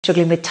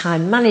struggling with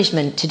time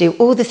management, to do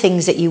all the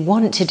things that you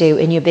want to do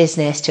in your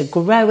business, to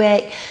grow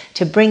it,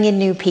 to bring in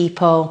new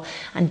people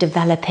and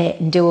develop it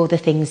and do all the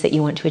things that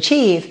you want to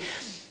achieve?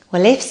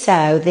 Well, if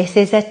so, this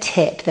is a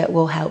tip that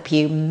will help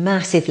you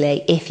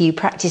massively. If you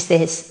practice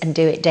this and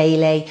do it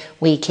daily,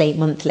 weekly,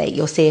 monthly,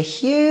 you'll see a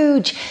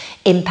huge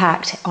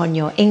impact on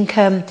your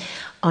income,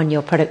 on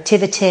your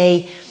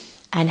productivity,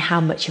 and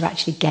how much you're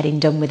actually getting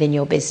done within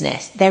your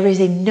business. There is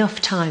enough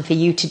time for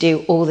you to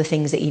do all the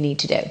things that you need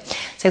to do.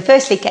 So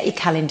firstly, get your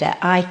calendar,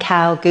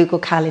 iCal, Google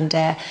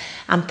Calendar,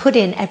 and put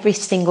in every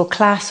single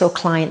class or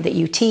client that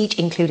you teach,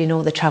 including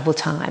all the travel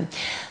time.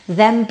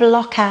 Then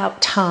block out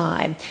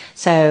time.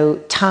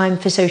 So time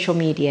for social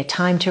media,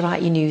 time to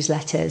write your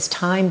newsletters,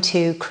 time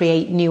to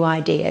create new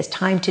ideas,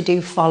 time to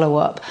do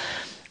follow-up.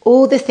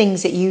 All the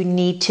things that you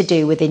need to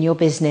do within your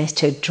business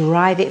to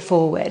drive it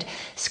forward.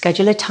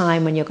 Schedule a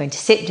time when you're going to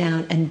sit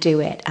down and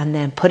do it, and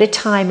then put a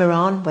timer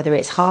on, whether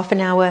it's half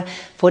an hour,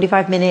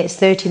 45 minutes,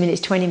 30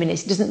 minutes, 20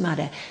 minutes, it doesn't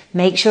matter.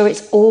 Make sure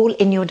it's all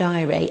in your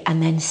diary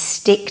and then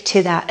stick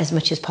to that as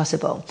much as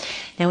possible.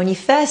 Now, when you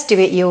first do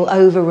it, you'll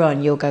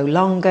overrun, you'll go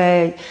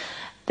longer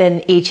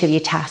than each of your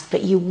tasks,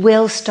 but you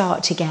will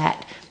start to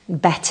get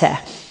better.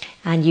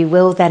 And you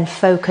will then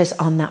focus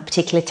on that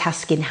particular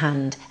task in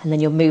hand, and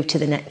then you'll move to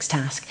the next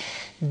task.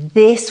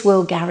 This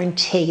will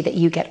guarantee that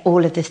you get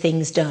all of the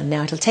things done.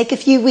 Now, it'll take a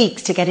few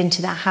weeks to get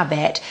into that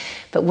habit,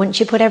 but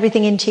once you put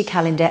everything into your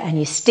calendar and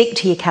you stick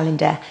to your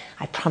calendar,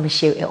 I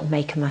promise you it'll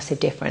make a massive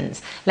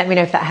difference. Let me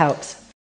know if that helps.